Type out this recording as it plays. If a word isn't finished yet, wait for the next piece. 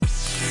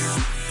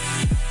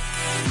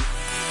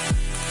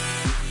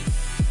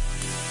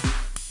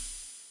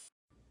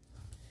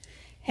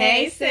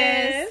Hey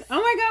sis.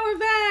 Oh my God, we're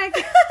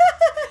back.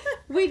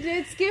 We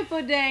did skip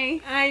a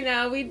day. I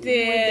know, we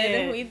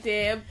did.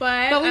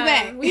 But we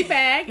back. We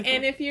back.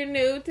 And if you're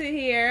new to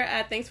here,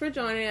 thanks for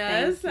joining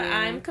us. Thank you.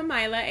 I'm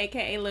Kamila,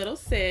 aka Little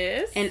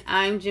Sis. And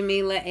I'm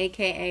Jamila,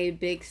 aka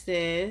Big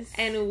Sis.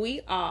 And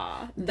we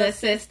are the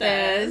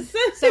sisters.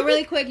 So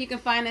really quick, you can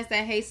find us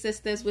at Hey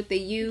Sisters with the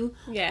U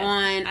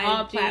on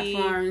all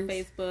platforms.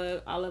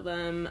 Facebook, all of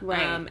them.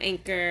 Right.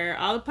 Anchor,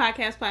 all the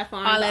podcast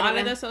platforms. All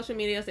of the social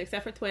medias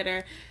except for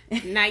Twitter.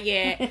 Not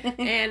yet.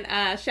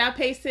 And Shop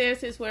Hey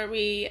Sis is where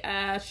we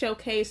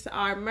showcase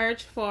our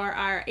merch for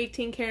our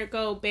 18 karat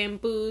gold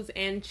bamboos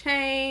and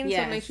chains.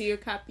 Yes. So make sure you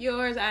cop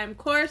yours. I'm, of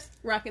course,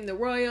 rocking the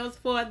Royals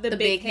for the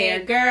big hair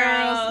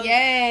girls.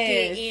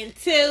 Yes. Get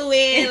into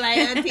it. Like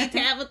Auntie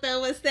Tabitha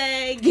would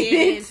say,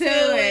 get into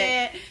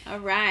it. All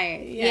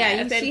right.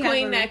 Yeah, you see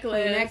queen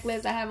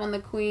necklace. I have on the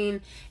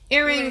queen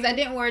earrings. I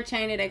didn't wear a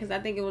chain today because I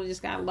think it would have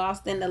just got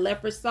lost in the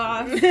leopard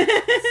sauce.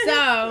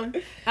 So,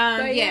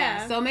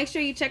 yeah. So make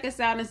sure you check us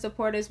out and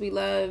support us. We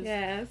love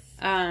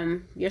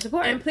your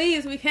support. And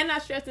please, we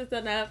cannot stress this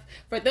enough.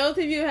 For those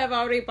of you who have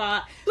already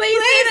bought,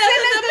 please send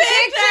us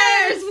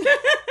the pictures.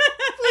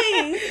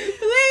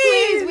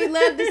 Please. We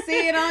love to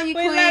see it on you,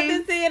 We queen. love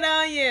to see it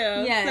on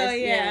you. Yes, So,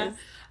 yeah. yes.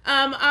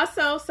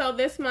 Also, so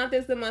this month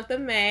is the month of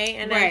May,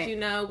 and Right. as you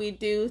know, we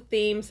do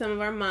theme some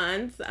of our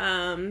months.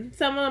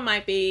 Some of them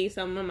might be,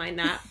 some of them might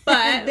not,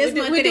 but This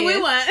month it is.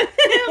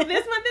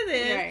 This month it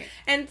is. Right.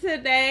 And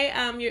today,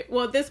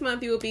 this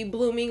month you will be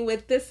blooming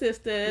with the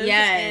sisters.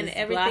 Yes, and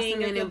everything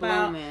blossoming is and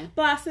about blooming.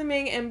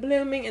 blossoming and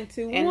blooming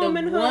into And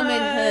womanhood. the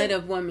womanhood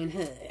of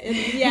womanhood.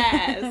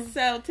 Yes.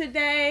 So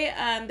today,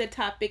 the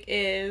topic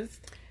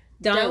is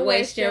Don't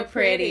waste your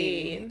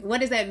pretty.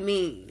 What does that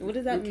mean? What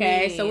does that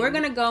Okay, mean? so we're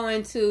going to go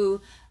into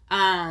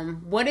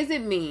what does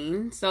it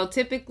mean? So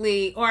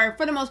typically, or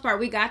for the most part,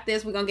 we got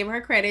this. We're going to give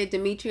her credit.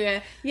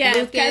 Demetria. Yes,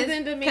 Lucas,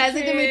 Cousin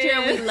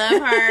Demetria. We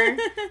love her.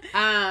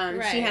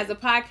 Right. She has a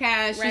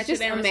podcast. She's Ratchet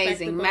just and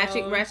amazing.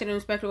 Respectable. Ratchet and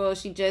Respectable.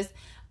 She just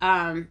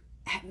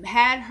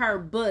had her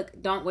book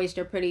Don't Waste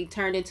Your Pretty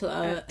turned into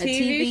a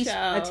TV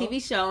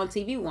show on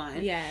TV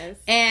One. Yes.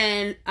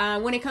 And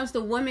when it comes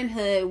to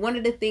womanhood, one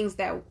of the things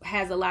that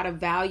has a lot of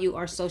value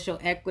or social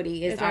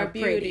equity is our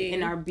beauty. pretty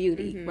and our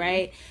beauty,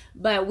 right?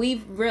 But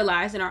we've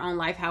realized in our own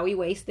life how we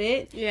waste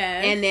it.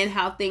 Yes. And then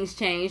how things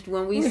changed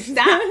when we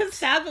stopped.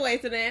 Stopped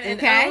wasting it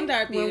and owned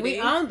our beauty. When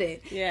we owned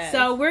it. Yes.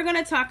 So we're going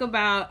to talk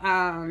about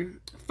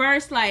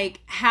first, like,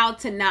 how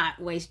to not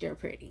waste your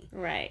pretty.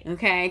 Right.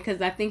 Okay? Because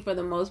I think for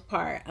the most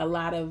part, a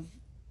lot of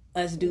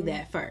us do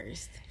that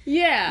first.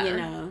 Yeah. You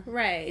know?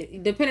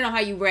 Right. Depending on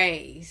how you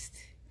raised.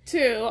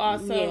 Too,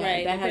 also, Yeah,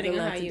 right. that has a Depending on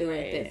lot how to you do with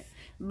raise. it.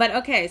 But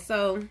okay,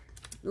 so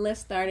let's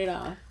start it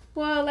off.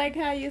 Well, like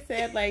how you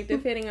said, like,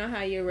 depending on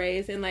how you're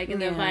raised and, like, in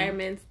the Yeah.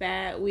 environments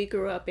that we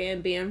grew up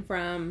in, being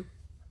from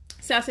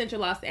South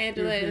Central Los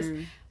Angeles,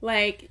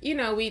 like, you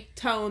know, we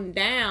toned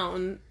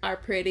down our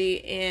pretty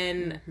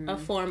in a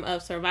form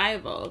of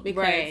survival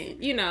because, Right.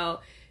 you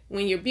know,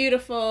 when you're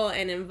beautiful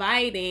and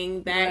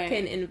inviting, that Right.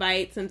 can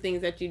invite some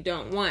things that you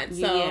don't want.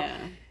 So, Yeah.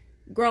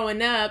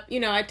 growing up, you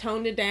know, I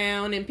toned it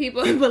down, and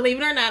people, believe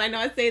it or not, I know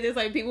I say this,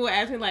 like, people would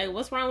ask me, like,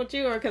 what's wrong with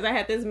you? Or because I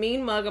had this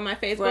mean mug on my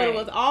face, but it Right.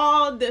 was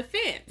all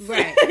defense.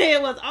 Right.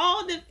 It was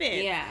all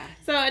defense. Yeah.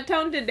 So I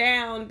toned it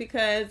down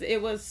because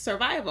it was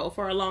survival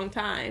for a long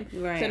time.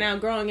 Right. So now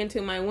growing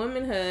into my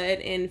womanhood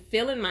and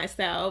feeling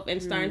myself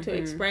and starting to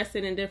express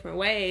it in different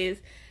ways,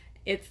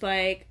 it's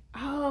like,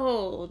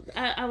 oh,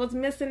 I was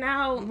missing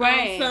out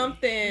Right. on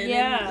something.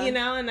 Yeah. And, you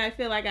know, and I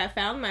feel like I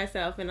found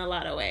myself in a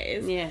lot of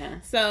ways.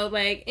 Yeah. So,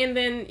 like, and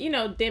then, you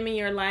know, dimming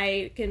your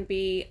light can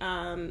be,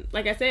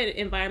 like I said,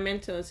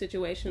 environmental and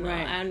situational.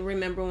 Right. I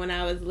remember when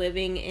I was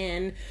living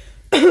in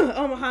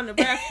Omaha,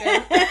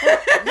 Nebraska.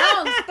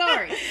 Long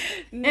story.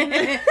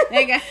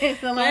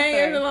 It's a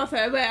long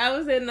story. But I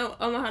was in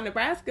Omaha,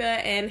 Nebraska,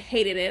 and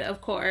hated it,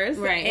 of course.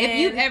 Right. And If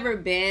you've ever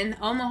been,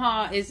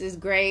 Omaha is as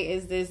gray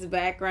as this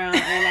background,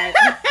 and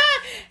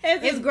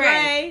it's just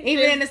gray.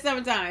 Even in the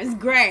summertime, it's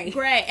gray.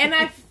 Gray. And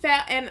I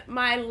felt, and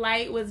my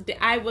light was,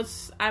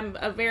 I'm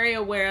a very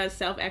aware of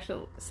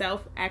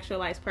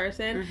self-actualized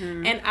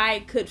person, and I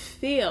could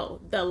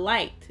feel the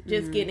light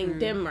just getting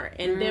dimmer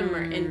and dimmer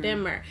and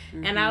dimmer.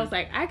 And I was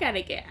like, I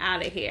gotta get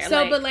out of here.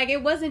 So, but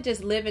it wasn't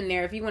just living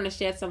there. If you want to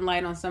shed some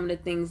light on some of the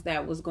things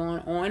that was going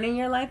on in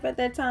your life at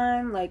that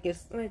time, like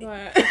it's, like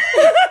what?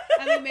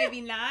 I mean,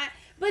 maybe not.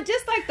 But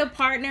just like the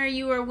partner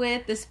you were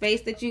with, the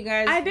space that you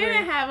guys I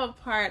didn't have a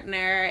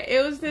partner.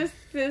 It was just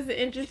this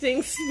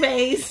interesting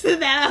space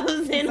that I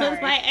was in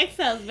with my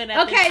ex-husband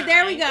at the time.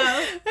 there we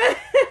go.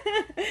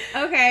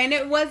 Okay, and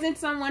it wasn't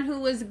someone who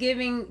was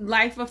giving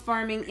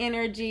life-affirming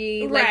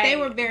energy. Like, they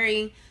were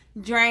very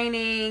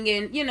draining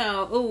and, you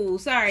know, ooh,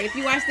 sorry if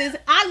you watch this,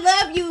 I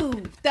love you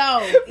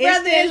though.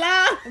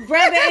 Brother-in-law.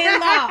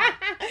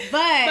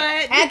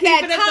 But at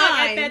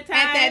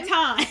that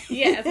time.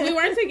 Yes, we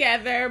weren't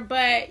together,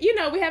 but, you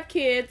know, we have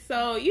kids,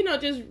 so, you know,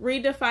 just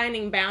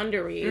redefining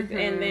boundaries. Mm-hmm.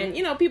 And then,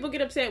 you know, people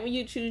get upset when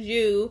you choose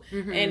you,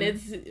 mm-hmm. and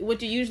it's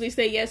what you usually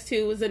say yes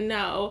to is a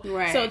no.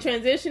 Right. So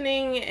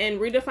transitioning and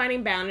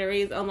redefining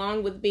boundaries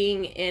along with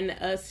being in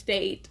a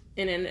state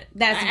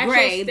that's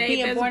great.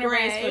 Being born and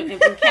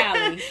raised from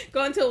Cali,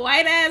 going to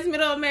white ass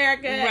middle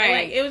America, right?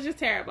 Like, it was just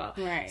terrible.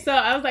 Right. So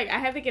I was like, I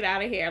have to get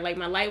out of here. Like,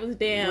 my light was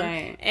dim,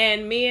 right.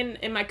 And me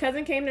and my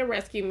cousin came to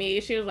rescue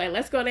me. She was like,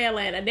 "Let's go to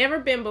Atlanta." Never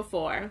been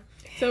before.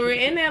 So we're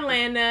in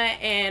Atlanta,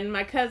 and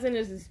my cousin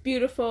is this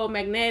beautiful,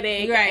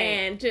 magnetic, right.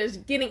 and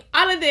just getting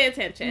all of the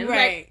attention,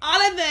 right? Like,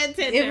 all of the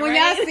attention.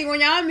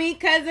 When y'all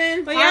meet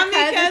cousins, like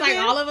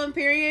all of them,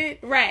 period,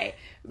 right?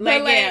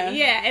 But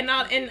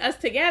and us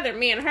together,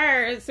 me and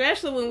her,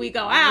 especially when we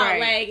go out,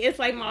 right. Like, it's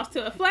like moss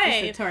to a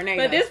flame. It's a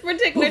tornado. But this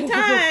particular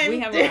time, we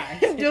have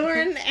arrived.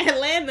 During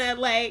Atlanta,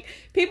 like,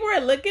 people were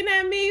looking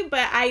at me,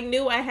 but I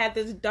knew I had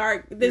this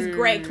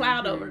gray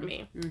cloud over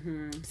me.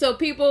 Mm-hmm. So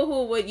people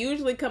who would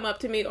usually come up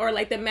to me, or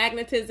like the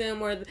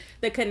magnetism or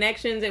the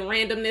connections and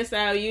randomness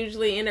that I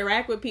usually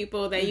interact with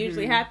people that mm-hmm.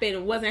 usually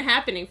happen, wasn't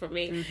happening for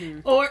me. Mm-hmm.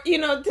 Or, you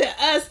know, to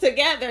us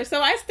together.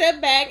 So I stepped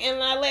back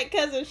and I let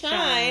cousin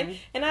shine.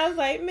 And I was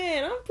like,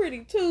 man, I'm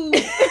pretty too.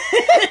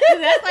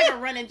 That's like a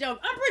running joke.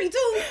 I'm pretty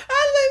too.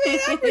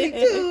 I'm pretty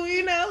too,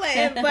 you know,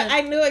 like, but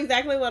I knew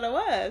exactly what it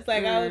was.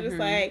 Like, I was just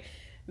like,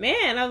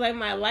 man, I was like,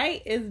 my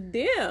light is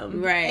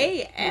dim.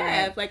 Right.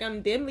 AF. Right. Like,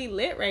 I'm dimly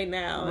lit right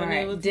now. Right. And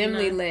it was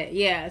dimly lit.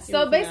 Yeah.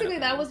 So basically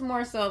that was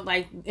more so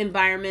like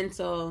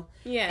environmental.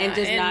 Yeah. And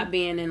just not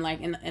being in like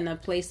in a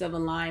place of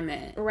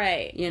alignment.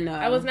 Right. You know.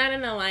 I was not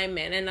in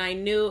alignment, and I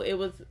knew it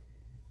was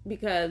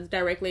because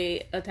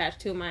directly attached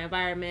to my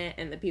environment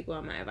and the people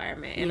in my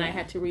environment, and I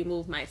had to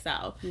remove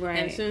myself. Right.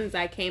 And as soon as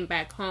I came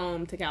back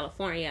home to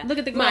California, look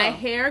at the glow. My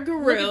hair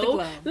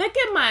grew. Look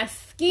at my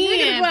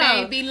skin,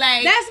 baby.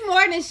 Like, that's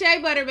more than shea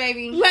butter,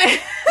 baby.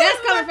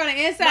 That's coming from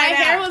the inside. My out.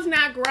 hair was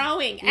not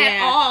growing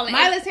at all.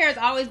 Mila's hair has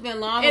always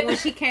been long, but when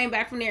she came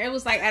back from there, it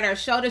was like at her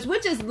shoulders,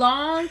 which is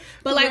long,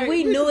 but like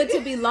we knew it to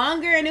be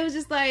longer, and it was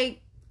just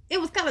like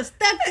it was kind of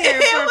stuck there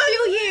for a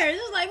few years.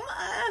 It was like,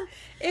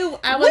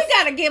 we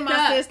gotta get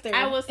my sister.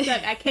 I was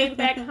stuck. I came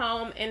back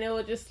home, and it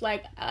was just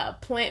like a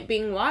plant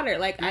being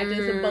watered. Like, I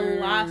just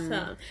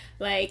blossomed.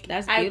 Like,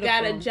 that's I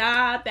got a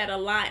job that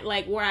aligned,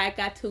 like, where I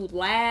got to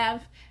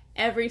laugh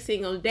every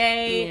single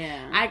day.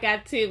 Yeah. I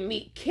got to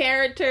meet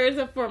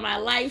characters for my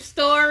life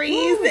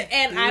stories.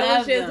 And I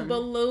was just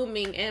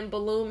blooming, and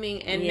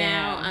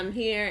now I'm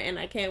here, and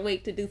I can't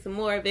wait to do some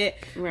more of it.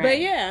 Right. But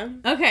yeah.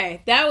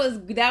 Okay. That was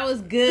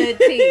good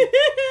tea.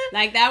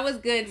 Like, that was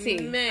good tea.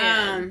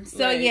 Man.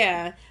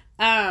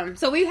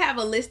 So we have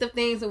a list of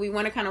things and we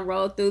want to kind of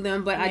roll through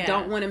them, but I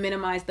don't want to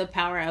minimize the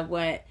power of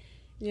what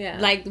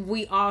like,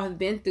 we all have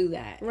been through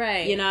that.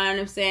 Right. You know what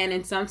I'm saying?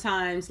 And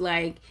sometimes,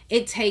 like,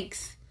 it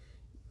takes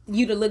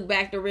you to look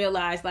back to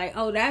realize, like,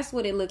 oh, that's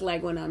what it looked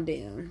like when I'm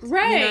dim.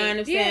 Right. You know what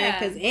I'm saying?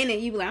 Because in it,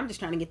 you be like, I'm just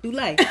trying to get through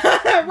life.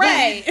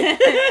 Right.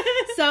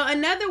 So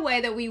another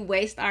way that we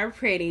waste our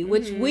pretty,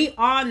 which we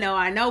all know,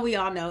 I know we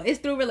all know, is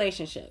through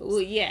relationships.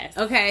 Well, yes.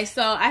 Okay,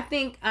 so I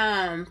think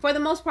for the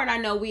most part, I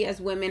know we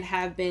as women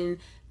have been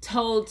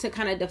told to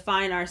kind of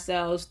define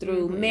ourselves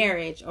through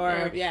marriage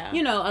or,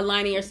 you know,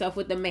 aligning yourself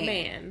with the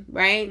man.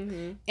 Right?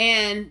 Mm-hmm.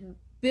 And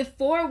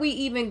before we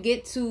even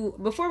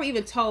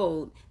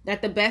told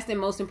that the best and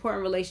most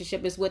important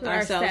relationship is with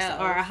ourselves,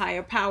 or our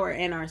higher power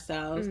and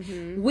ourselves,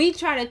 we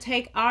try to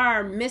take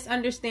our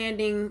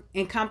misunderstanding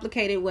and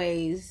complicated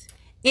ways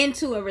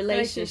into a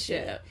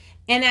relationship.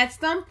 And at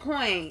some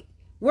point,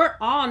 we're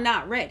all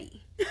not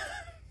ready.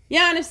 You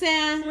know what I'm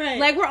saying? Right.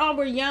 Like,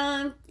 we're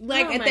young.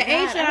 Like, at the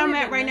age that I'm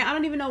at right now, I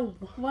don't even know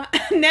why.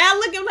 Now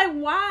looking like,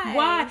 why?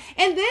 Why?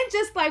 And then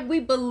just like we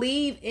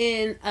believe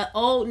in an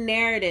old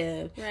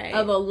narrative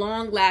of a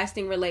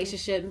long-lasting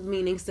relationship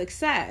meaning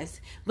success.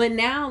 But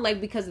now,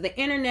 like, because of the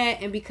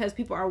internet and because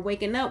people are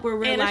waking up, we're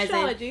realizing...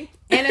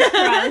 And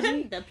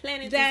astrology. The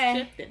planet is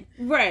shifting.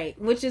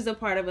 Right. Which is a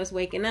part of us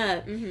waking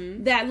up.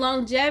 That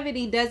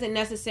longevity doesn't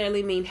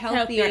necessarily mean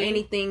healthy or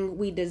anything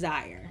we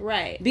desire.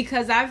 Right.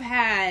 Because I've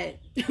had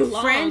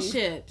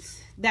friendships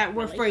that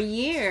were for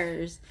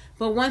years,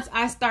 but once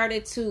I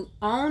started to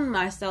own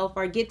myself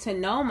or get to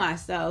know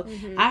myself,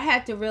 I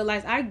had to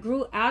realize I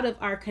grew out of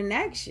our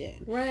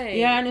connection. Right.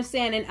 You know what I'm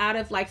saying? And out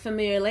of like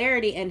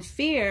familiarity and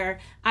fear,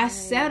 I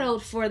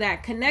settled for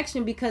that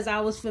connection because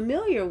I was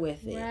familiar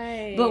with it.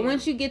 Right. But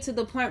once you get to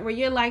the point where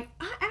you're like,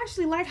 I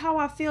actually like how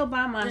I feel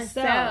by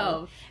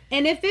myself.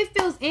 And if it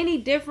feels any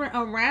different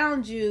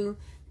around you,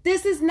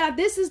 this is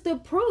the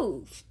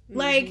proof.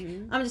 Like,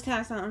 I'm just telling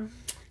you something.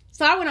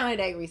 So I went on a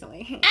date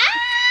recently.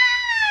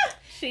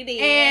 She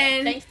did.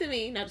 And thanks to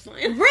me. No, just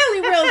playing.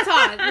 Really real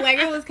talk. Like,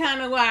 it was kind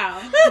of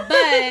wild.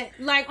 But,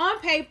 like, on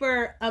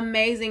paper,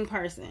 amazing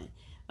person.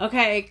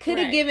 Okay, could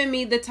have given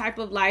me the type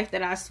of life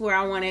that I swear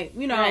I wanted.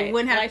 You know,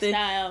 wouldn't have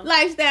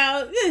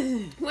lifestyle.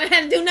 Wouldn't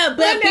have to do nothing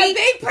but be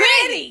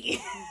pretty.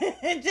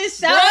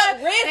 Just show up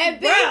and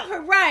be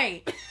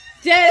right.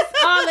 Just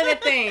all of the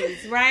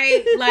things,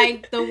 right?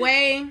 Like the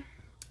way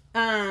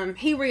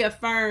he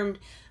reaffirmed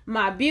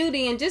my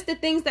beauty and just the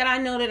things that I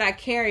know that I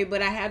carry,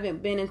 but I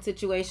haven't been in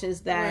situations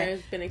that where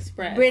it's been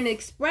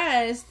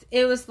expressed.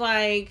 It was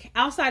like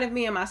outside of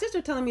me and my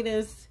sister telling me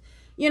this.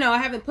 You know, I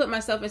haven't put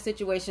myself in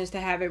situations to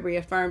have it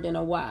reaffirmed in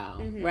a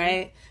while,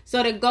 right?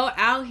 So to go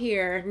out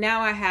here,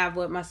 now I have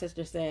what my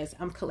sister says,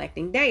 I'm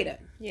collecting data.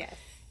 Yes.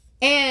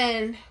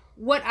 And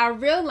what I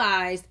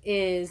realized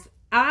is,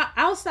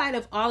 outside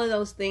of all of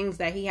those things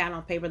that he had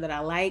on paper that I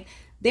like,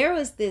 there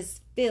was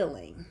this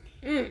feeling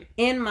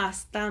in my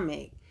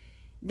stomach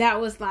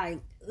that was like,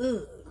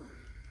 ugh.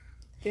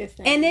 This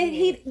ain't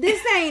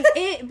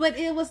it, but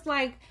it was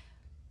like,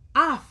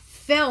 I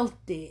felt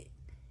it.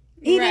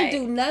 He didn't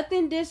do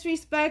nothing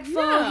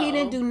disrespectful. No. He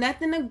didn't do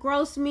nothing to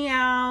gross me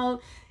out.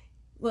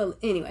 Well,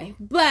 anyway,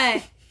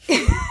 but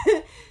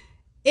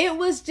it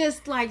was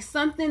just like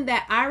something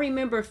that I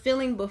remember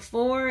feeling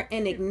before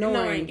and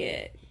ignoring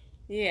it.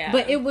 Yeah.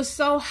 But it was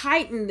so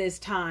heightened this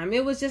time.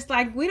 It was just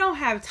like, we don't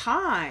have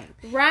time.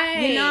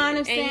 Right. You know what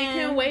I'm saying?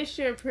 And you can waste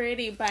your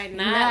pretty by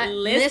not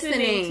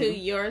listening to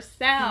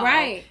yourself.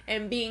 Right.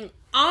 And being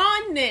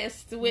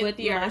honest with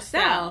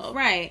yourself.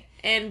 Right.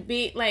 And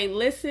be like,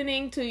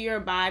 listening to your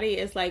body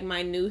is like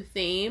my new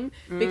theme,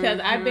 because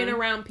I've been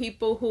around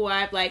people who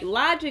I've like,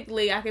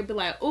 logically I could be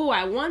like, oh,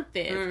 I want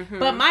this,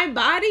 but my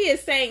body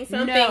is saying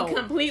something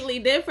completely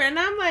different, and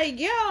I'm like,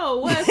 yo,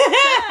 what's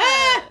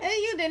up?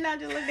 You did not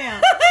just look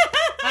down.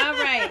 All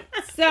right,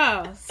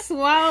 so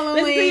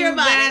swallowing your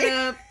body.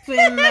 that up,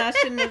 and I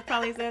shouldn't have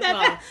probably said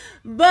swallow,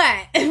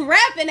 but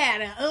rapping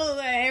at it,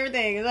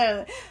 everything.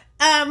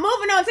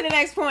 Moving on to the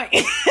next point.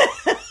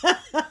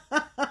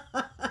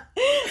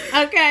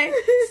 Okay,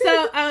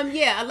 so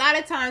a lot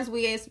of times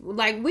I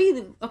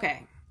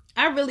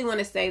really want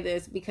to say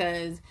this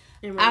because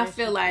I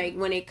feel like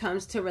when it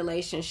comes to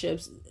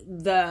relationships,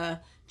 the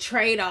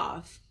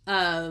trade-off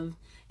of,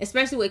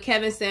 especially with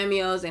Kevin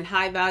Samuels and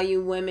high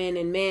value women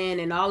and men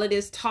and all of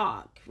this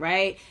talk,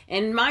 right?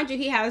 And mind you,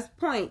 he has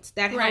points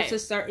that helps a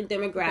certain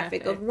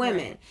demographic of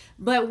women. Right.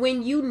 But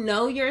when you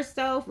know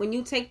yourself, when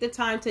you take the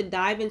time to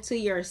dive into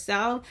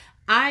yourself,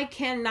 I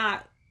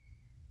cannot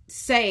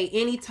say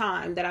any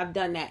time that I've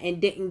done that and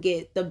didn't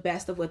get the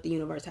best of what the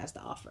universe has to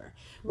offer,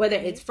 whether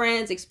it's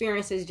friends,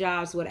 experiences,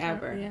 jobs,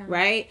 whatever,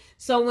 right?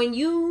 So when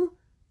you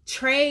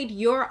trade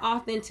your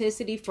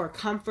authenticity for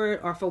comfort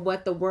or for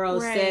what the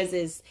world says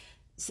is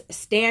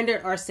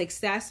standard or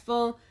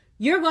successful,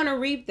 you're going to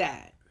reap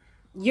that.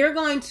 You're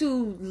going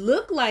to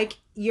look like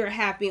you're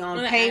happy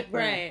on paper.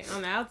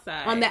 On the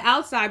outside. On the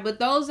outside. But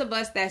those of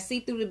us that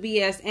see through the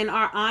BS and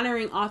are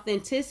honoring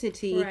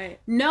authenticity,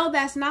 no,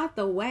 that's not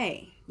the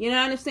way. You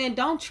know what I'm saying?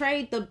 Don't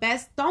trade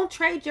don't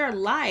trade your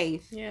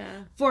life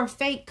for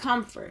fake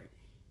comfort.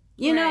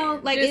 You know,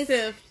 like just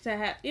it's to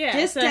have,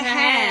 just to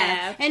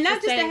have, and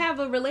not just to have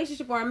a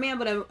relationship or a man,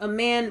 but a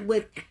man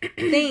with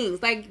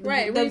things like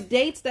the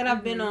dates that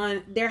I've been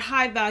on. They're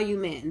high value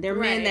men. They're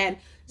men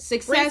that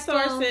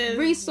successful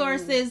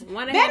resources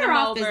better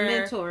off as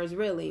mentors,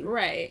 really.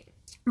 Right.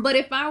 But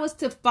if I was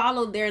to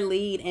follow their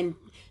lead and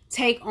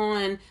take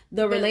on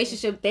the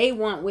relationship they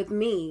want with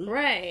me,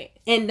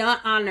 and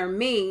not honor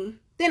me,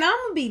 then I'm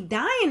gonna be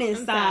dying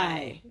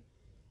inside.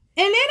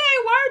 And it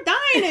ain't worth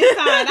dying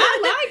inside.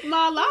 I like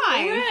my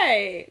life.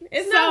 Right.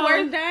 It's not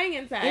worth dying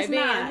inside. It's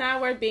not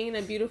worth being in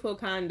a beautiful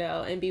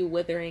condo and be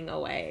withering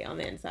away on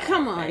the inside.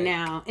 Come on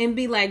now. And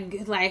be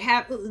like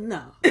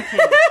no.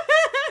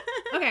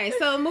 Okay,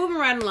 so moving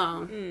right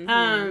along.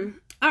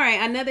 All right,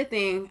 another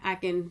thing I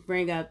can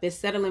bring up is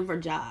settling for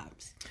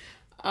jobs.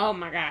 Oh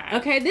my God.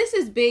 Okay, this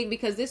is big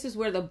because this is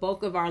where the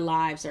bulk of our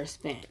lives are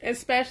spent.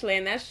 Especially,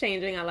 and that's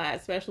changing a lot,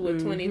 especially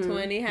with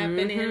 2020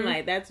 happening.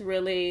 Like, that's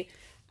really...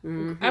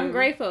 I'm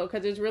grateful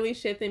because it's really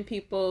shifting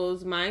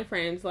people's mind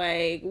frames.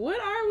 Like, what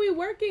are we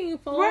working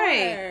for?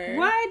 Right.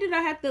 Why did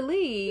I have to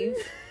leave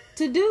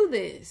to do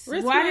this?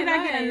 Why did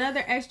I get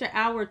another extra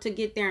hour to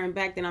get there and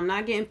back that I'm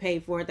not getting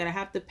paid for, that I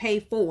have to pay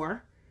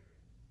for?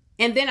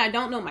 And then I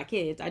don't know my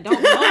kids. I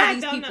don't know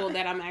these people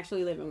that I'm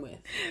actually living with.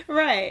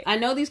 Right. I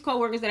know these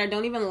coworkers that I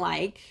don't even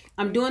like.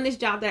 I'm doing this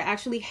job that I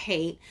actually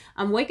hate.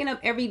 I'm waking up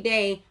every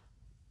day.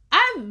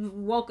 I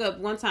woke up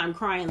one time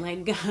crying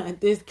like, God,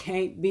 this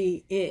can't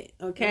be it.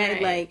 Okay,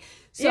 like,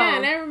 so yeah,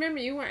 and I remember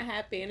you weren't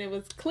happy, and it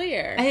was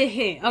clear.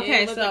 Okay,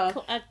 it was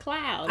so a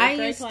cloud.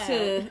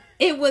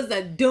 It was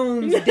a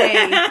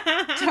doomsday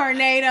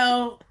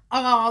tornado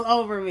all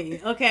over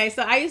me. Okay,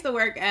 so I used to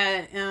work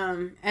at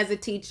as a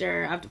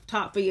teacher. I've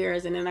taught for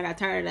years, and then I got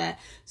tired of that.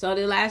 So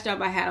the last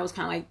job I had, I was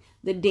kind of like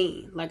the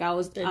dean. Like I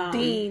was the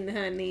dean,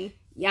 honey.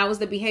 Yeah, I was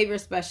the behavior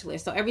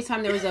specialist. So every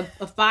time there was a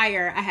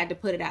fire, I had to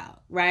put it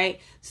out,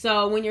 right?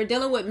 So when you're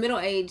dealing with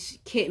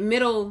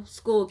middle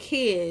school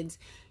kids,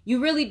 you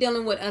really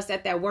dealing with us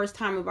at that worst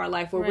time of our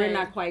life where we're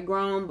not quite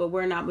grown, but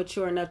we're not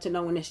mature enough to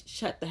know when to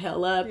shut the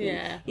hell up.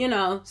 And, you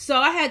know, so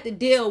I had to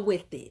deal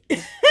with it.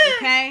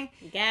 Okay?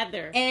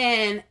 Gather.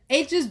 And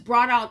it just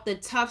brought out the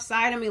tough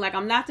side of me. Like,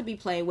 I'm not to be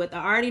played with.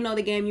 I already know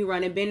the game you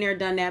run and been there,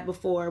 done that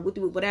before,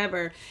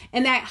 whatever.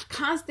 And that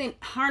constant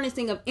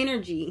harnessing of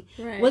energy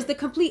was the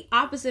complete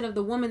opposite of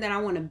the woman that I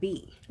want to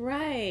be.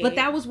 Right. But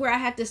that was where I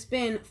had to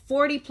spend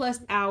 40 plus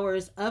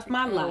hours of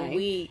my life.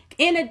 Week.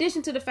 In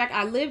addition to the fact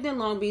I lived in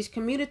Long Beach,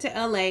 commuted to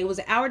LA, it was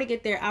an hour to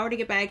get there, hour to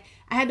get back.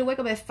 I had to wake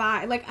up at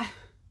 5. Like,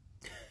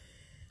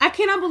 I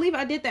cannot believe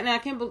I did that, and I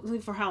can't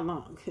believe for how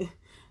long.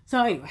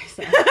 So anyway,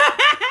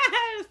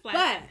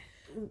 but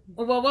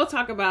well, we'll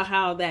talk about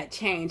how that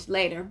changed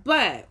later.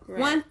 But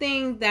one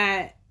thing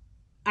that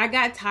I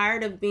got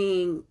tired of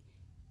being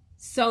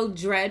so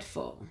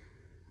dreadful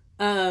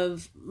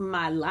of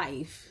my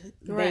life,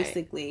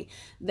 basically,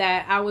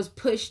 that I was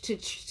pushed to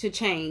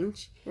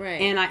change.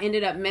 Right. And I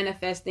ended up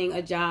manifesting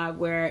a job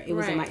where it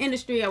was in my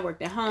industry. I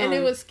worked at home. And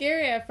it was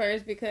scary at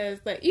first because,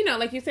 like, you know,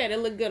 like you said, it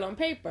looked good on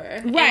paper.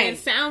 Right. And it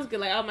sounds good.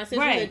 Like, oh, my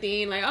sister's a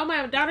dean. Like, oh,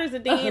 my daughter's a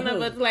dean.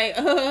 But, like,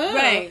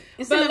 right.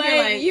 But,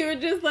 like, you were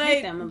just,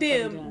 like,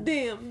 dim,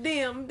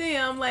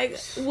 like,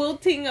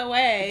 wilting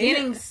away.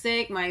 Getting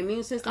sick. My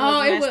immune system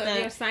was messed up.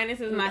 Your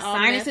sinuses my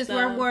sinuses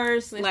were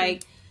worse. Listen.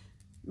 Like,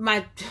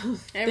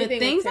 the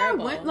things I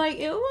went, like,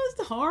 it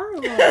was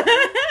horrible.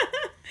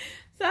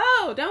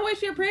 So, don't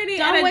waste your pretty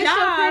on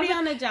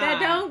a job that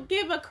don't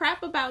give a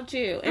crap about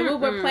you. It will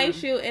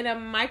replace you in a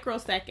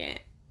microsecond.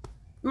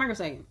 All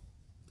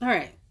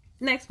right.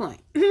 Next point.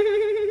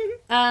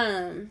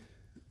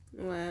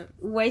 What?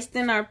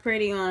 Wasting our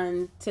pretty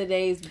on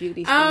today's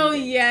beauty standards. Oh,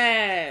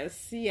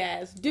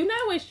 yes. Do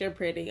not waste your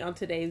pretty on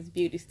today's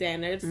beauty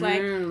standards.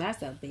 Like,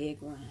 that's a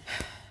big one.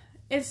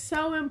 It's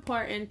so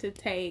important to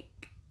take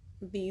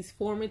these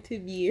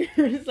formative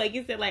years, like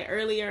you said, like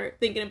earlier,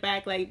 thinking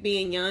back, like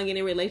being young and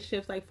in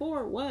relationships, like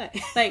for what?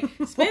 Like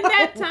spend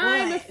that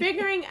time of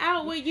figuring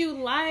out what you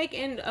like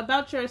and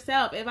about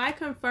yourself. If I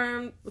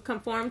conform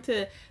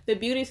to the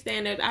beauty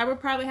standards, I would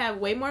probably have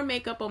way more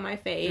makeup on my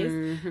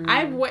face.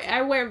 I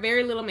wear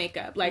very little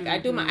makeup. Like I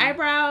do my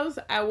eyebrows,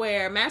 I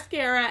wear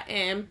mascara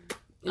and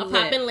a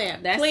popping lip.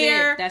 That's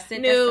clear, it. That's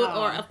it. Nude, that's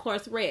or of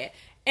course red.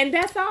 And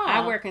that's all.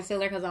 I wear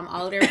concealer because I'm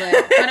older, but for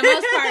the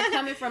most part,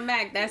 coming from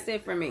MAC, that's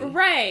it for me.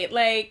 Right.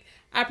 Like,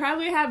 I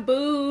probably have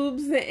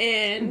boobs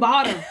and...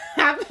 Bottom.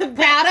 I'm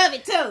proud of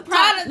it, too.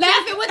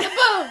 Laughing with the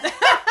boobs.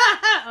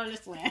 I'm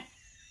just playing.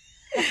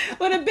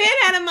 Would have been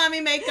had a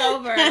mommy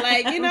makeover.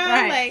 Like, you know,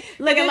 like...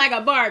 Looking like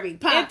a Barbie.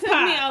 It took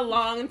me a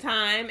long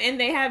time, and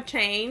they have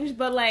changed,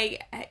 but,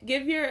 like,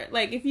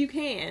 if you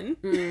can,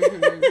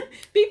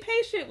 be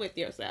patient with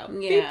yourself.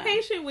 Yeah. Be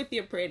patient with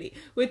your pretty,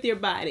 with your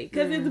body,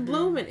 because it's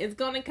blooming. It's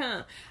going to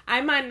come. I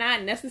might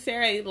not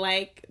necessarily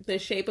like the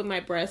shape of my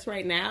breasts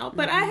right now,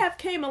 but I have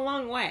came a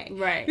long way.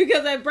 Right.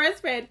 Because I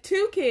breastfed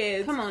 2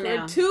 kids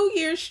for 2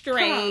 years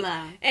straight.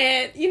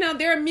 And, you know,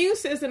 their immune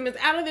system is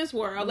out of this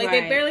world. Like,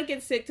 they barely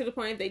get sick to the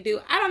point they do.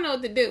 I don't know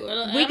what to do.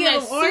 We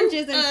give them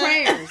oranges and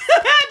prayers.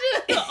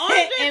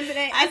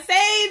 I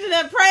say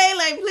to pray,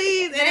 like,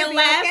 please, and it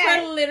lasts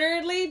for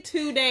literally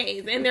 2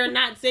 days, and they're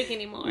not sick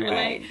anymore.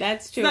 Right. Like,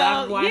 that's true. So,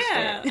 I've watched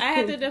it. I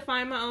had to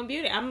define my own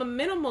beauty. I'm a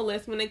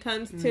minimalist when it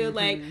comes to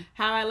like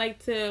how I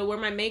like to wear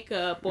my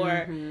makeup,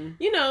 or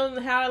you know,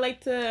 how I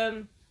like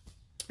to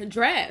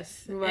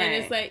dress. Right. And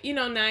it's like, you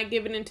know, not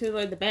giving into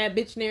like the bad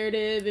bitch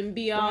narrative and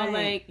be all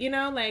like, you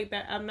know, like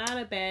that I'm not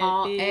a bad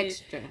bitch.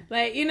 Extra.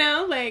 Like, you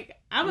know, like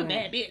I'm a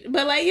bad bitch.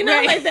 But like, you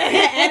know, like that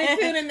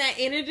attitude and that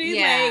energy.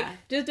 Like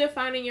just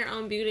defining your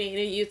own beauty, and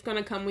it's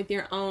gonna come with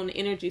your own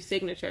energy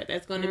signature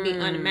that's gonna be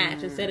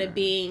unmatched, instead of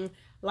being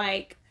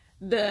like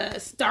the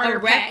starter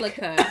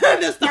replica.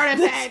 The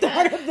starter pack.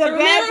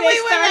 Remember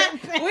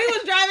we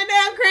was driving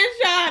down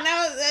Crenshaw, and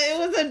it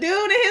was a dude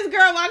and his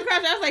girl walking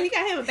across. I was like, he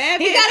got him a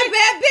bad bitch. He got a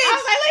bad bitch. I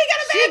was like, he got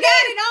a bad bitch. She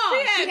got it all.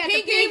 She had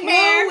pink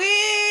hair,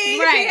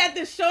 wig. Right. She had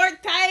the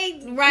short,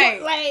 tight.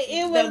 Right. Like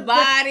it was the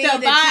body,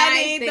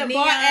 the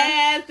bar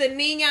ass, the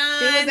neon.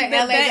 She was an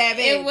LA bad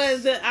bitch. It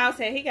was. I was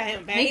saying he got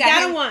him bad. He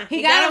got him one.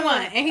 He got him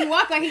one, and he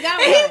walked like he got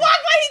one. He walked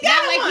like he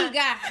got one. Not like he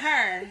got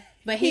her,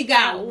 but he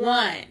got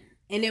one.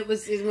 And it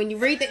was when you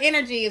read the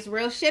energy, it's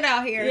real shit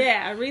out here.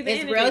 Yeah, read the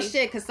energy. It's real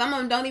shit, because some of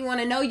them don't even want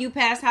to know you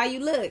past how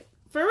you look.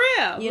 For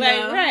real. You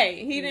know? Right.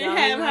 He didn't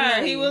have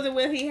her. He wasn't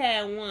with, he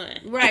had one.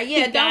 Right,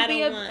 yeah. Don't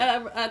be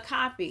a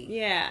copy.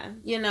 Yeah.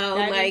 You know,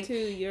 dive like.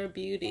 into your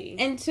beauty.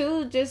 And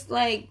two, just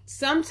like,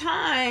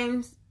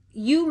 sometimes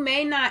you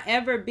may not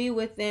ever be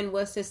within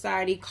what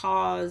society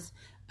calls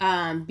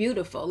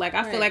beautiful. Like,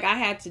 I feel like I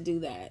had to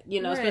do that,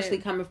 you know, especially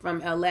coming from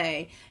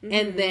LA.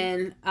 And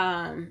then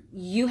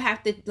you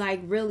have to like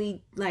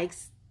really like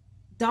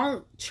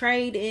don't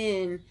trade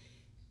in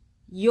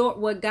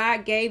what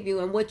God gave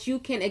you and what you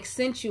can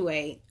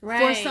accentuate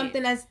for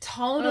something that's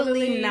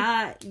totally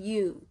not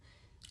you.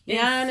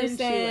 Yeah, I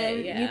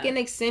understand. Yeah. You can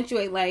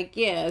accentuate, like,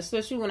 yeah,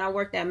 especially when I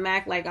worked at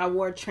MAC, like, I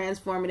wore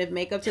transformative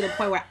makeup to the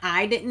point where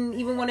I didn't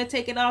even want to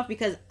take it off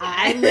because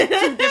I looked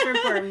too different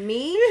for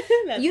me.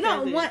 You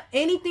don't want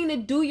anything to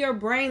do your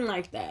brain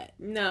like that.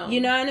 No.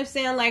 You know what I'm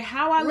saying? Like,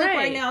 how I look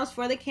right now is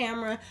for the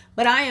camera,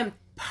 but I am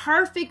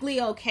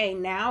perfectly okay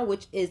now,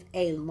 which is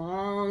a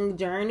long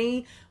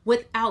journey,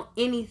 without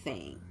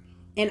anything.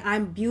 And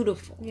I'm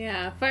beautiful.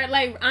 Yeah. For,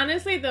 like,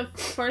 honestly, the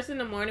first in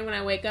the morning when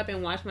I wake up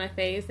and wash my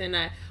face and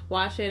I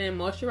wash it and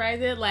moisturize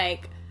it,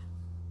 like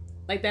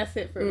that's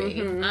it for me,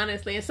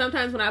 honestly. And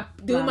sometimes when I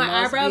do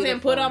my eyebrows and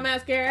put on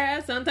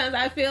mascara, sometimes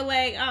I feel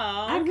like, oh,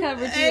 I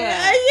covered you up.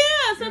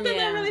 Yeah.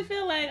 Sometimes I really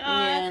feel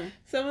like,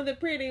 some of the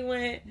pretty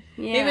went.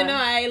 Yeah. Even though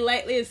I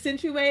lightly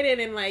accentuated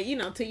and, like, you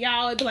know, to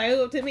y'all, it's like,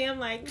 oh, to me, I'm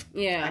like,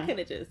 I could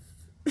have just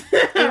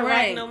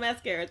rocked no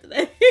mascara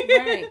today.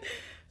 Right.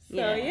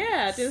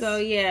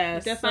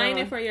 Just define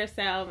it for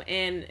yourself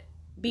and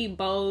be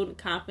bold,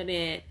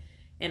 confident,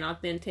 and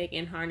authentic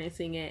in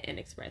harnessing it and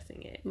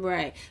expressing it.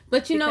 Right.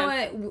 But you know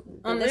what?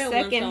 On the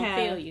second half,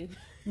 feel you.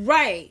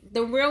 Right.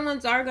 The real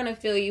ones are going to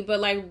feel you,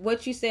 but like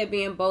what you said,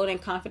 being bold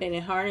and confident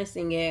in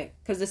harnessing it,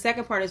 because the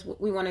second part is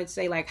we wanted to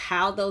say, like,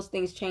 how those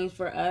things change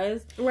for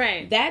us.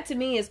 Right. That to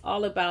me is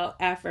all about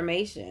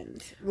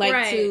affirmations.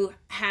 Like, to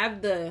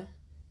have the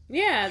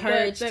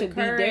courage to be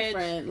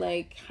different.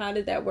 Like, how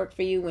did that work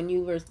for you when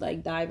you were,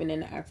 like, diving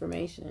into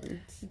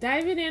affirmations?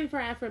 Diving in for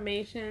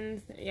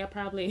affirmations,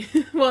 probably.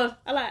 Well,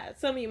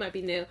 some of you might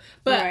be new,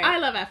 but I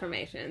love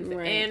affirmations.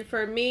 Right. And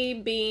for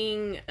me,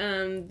 being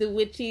the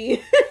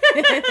witchy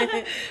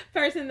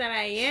person that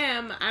I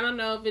am, I don't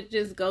know if it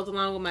just goes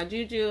along with my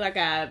juju. I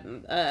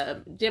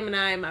got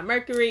Gemini and my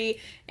Mercury,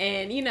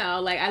 and, you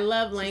know, like, I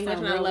love language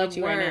and I love words.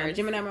 Right,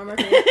 Gemini, my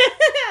Mercury.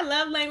 I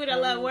love language. I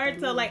love words.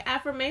 So, like,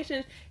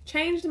 affirmations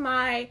changed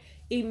my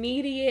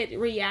immediate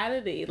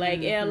reality.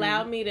 Like, it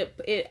allowed me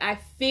to, I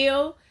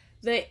feel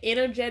the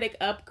energetic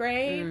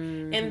upgrade,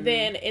 and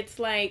then it's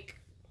like,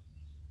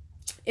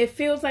 it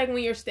feels like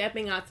when you're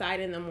stepping outside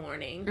in the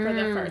morning for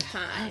the first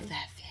time. I love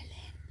that feeling.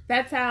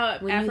 That's how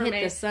when you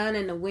hit the sun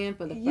and the wind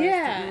for the first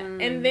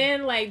time. And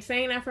then, like,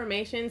 saying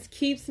affirmations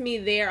keeps me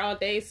there all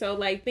day. So,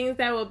 like, things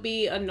that would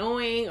be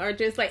annoying or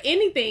just, like,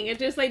 anything, it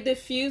just, like,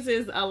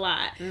 diffuses a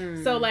lot.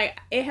 So, like,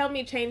 it helped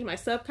me change my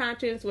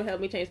subconscious, which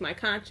helped me change my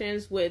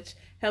conscience, which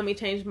helped me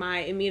change my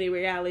immediate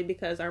reality,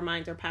 because our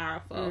minds are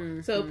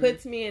powerful. So it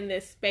puts me in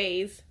this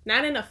space,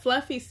 not in a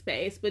fluffy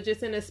space, but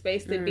just in a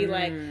space to be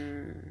like,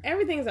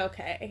 everything's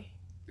okay.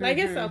 Like,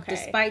 it's okay.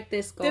 Despite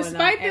this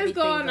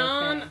going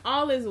on,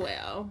 all is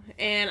well.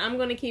 And I'm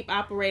going to keep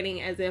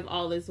operating as if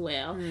all is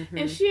well.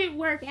 And shit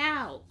work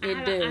out.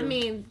 I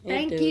mean,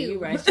 thank you. You're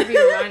right. She be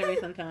reminding me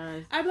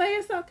sometimes. I'm like,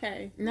 it's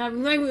okay. No,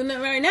 I'm like,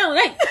 right now.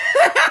 Like,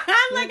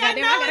 I'm like, I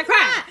gotta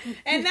cry.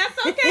 And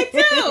that's okay,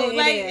 too.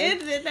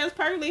 Like, that's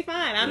perfectly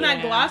fine. I'm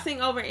not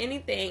glossing over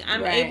anything.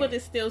 I'm able to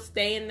still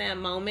stay in that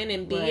moment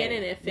and be in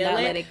it and feel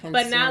it.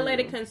 But not let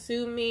it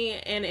consume me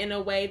in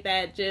a way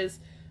that just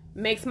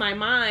makes my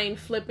mind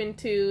flip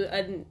into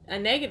a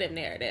negative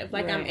narrative.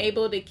 Like, I'm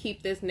able to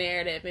keep this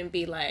narrative and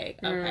be like,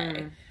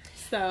 okay.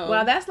 So,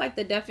 well, that's like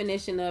the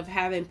definition of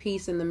having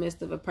peace in the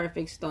midst of a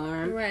perfect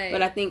storm. Right.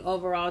 But I think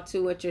overall,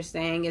 too, what you're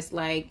saying is,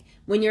 like,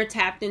 when you're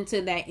tapped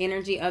into that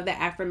energy of the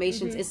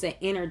affirmations, it's an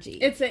energy.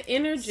 It's an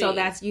energy. So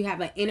you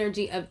have an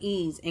energy of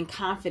ease and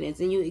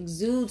confidence, and you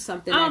exude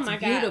something that's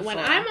beautiful. Oh my God. When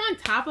I'm on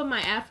top of my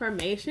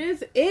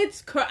affirmations,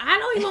 I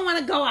don't even want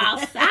to go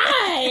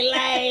outside.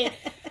 Like,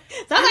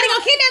 somebody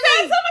gonna kidnap me.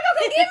 Somebody gonna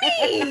come get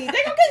me.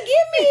 They gonna come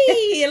get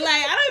me.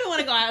 Like, I don't even want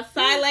to go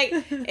outside. Like,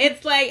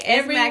 it's like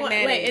everyone.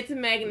 Like, it's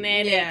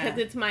magnetic because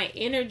it's my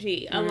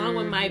energy along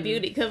with my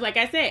beauty. Because, like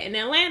I said, in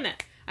Atlanta,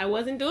 I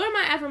wasn't doing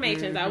my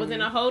affirmations. I was in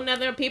a whole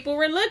nother. People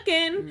were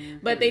looking,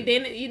 but they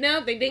didn't. You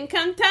know, they didn't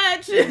come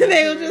touch.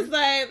 They were just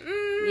like,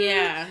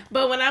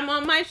 But when I'm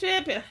on my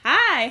ship,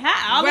 hi,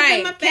 all up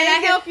in my face.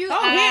 Can I help you?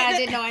 I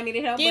didn't know I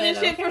needed help.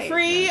 Getting shit for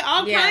free,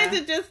 all kinds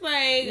of just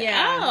like,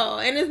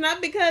 and it's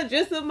not because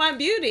just of my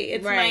beauty.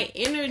 It's my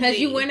energy. Because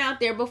you went out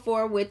there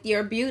before with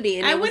your beauty,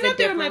 and it was a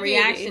different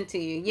reaction to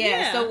you.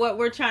 Yeah. So what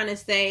we're trying to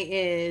say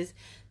is,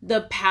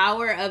 the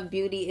power of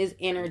beauty is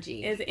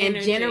energy. And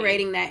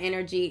generating that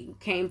energy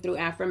came through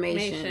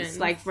affirmations.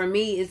 Like, for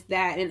me, it's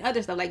that, and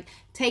other stuff, like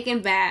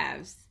taking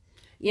baths.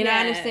 You know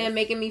what I'm saying?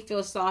 Making me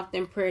feel soft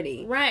and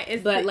pretty. Right.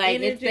 It's the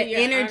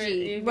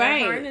energy.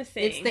 Right.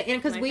 It's the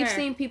because we've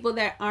seen people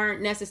that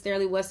aren't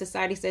necessarily what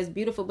society says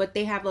beautiful, but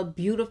they have they are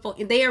beautiful.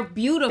 They're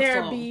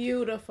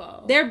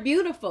beautiful. They're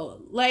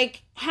beautiful.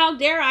 Like, how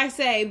dare I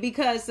say,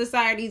 because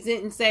society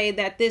didn't say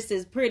that this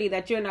is pretty,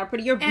 that you're not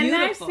pretty. You're beautiful.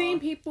 And I've seen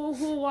people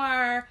who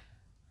are,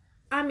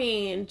 I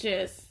mean,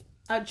 just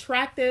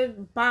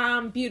attractive,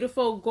 bomb,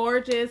 beautiful,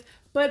 gorgeous,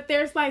 but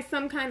there's like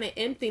some kind of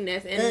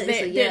emptiness, and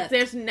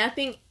there's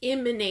nothing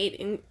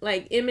emanating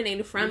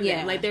from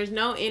them. Like there's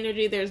no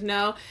energy,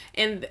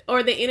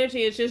 or the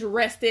energy is just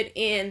rested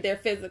in their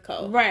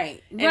physical.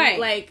 Right. And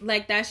right.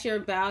 Like that's your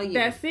value.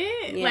 That's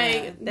it. Yeah,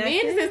 like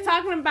men is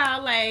talking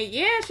about like,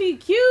 yeah, she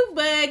cute,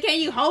 but can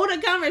you hold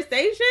a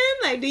conversation?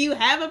 Like, do you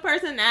have a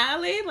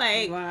personality?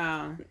 Like,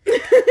 wow.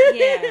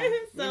 Yeah.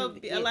 So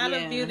a lot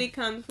of beauty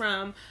comes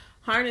from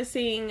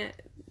harnessing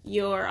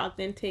your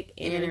authentic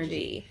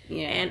energy.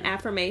 Yeah. And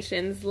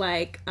affirmations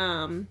like,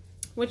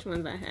 which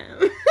ones I have?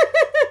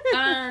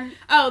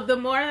 The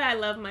more that I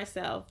love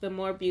myself, the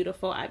more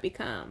beautiful I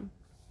become.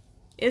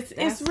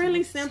 It's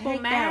really simple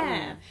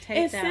math.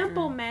 It's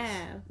simple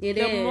math.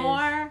 The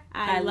more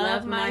I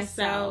love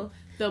myself,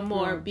 the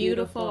more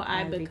beautiful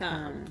I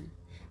become.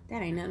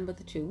 That ain't nothing but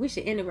the truth. We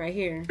should end it right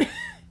here.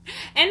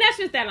 And that's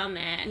just that on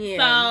that. Yeah.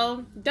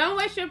 So don't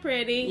waste your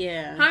pretty.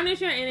 Yeah. Harness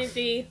your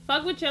energy.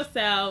 Fuck with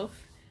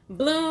yourself.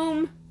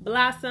 Bloom,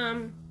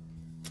 blossom.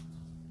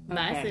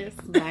 Bye, sis.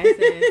 Bye,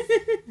 sis.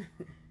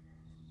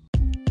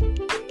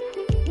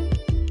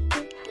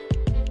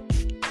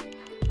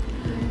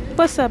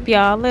 What's up,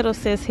 y'all? Little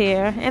Sis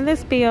here, and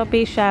this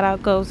B.O.B. shout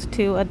out goes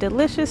to a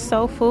delicious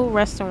soul food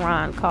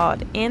restaurant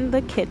called In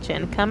the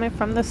Kitchen, coming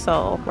from the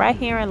soul, right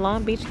here in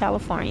Long Beach,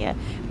 California.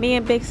 Me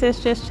and Big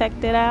Sis just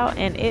checked it out,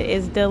 and it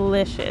is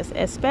delicious,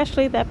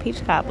 especially that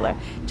peach cobbler.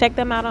 Check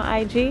them out on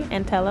IG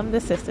and tell them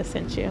the sister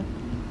sent you.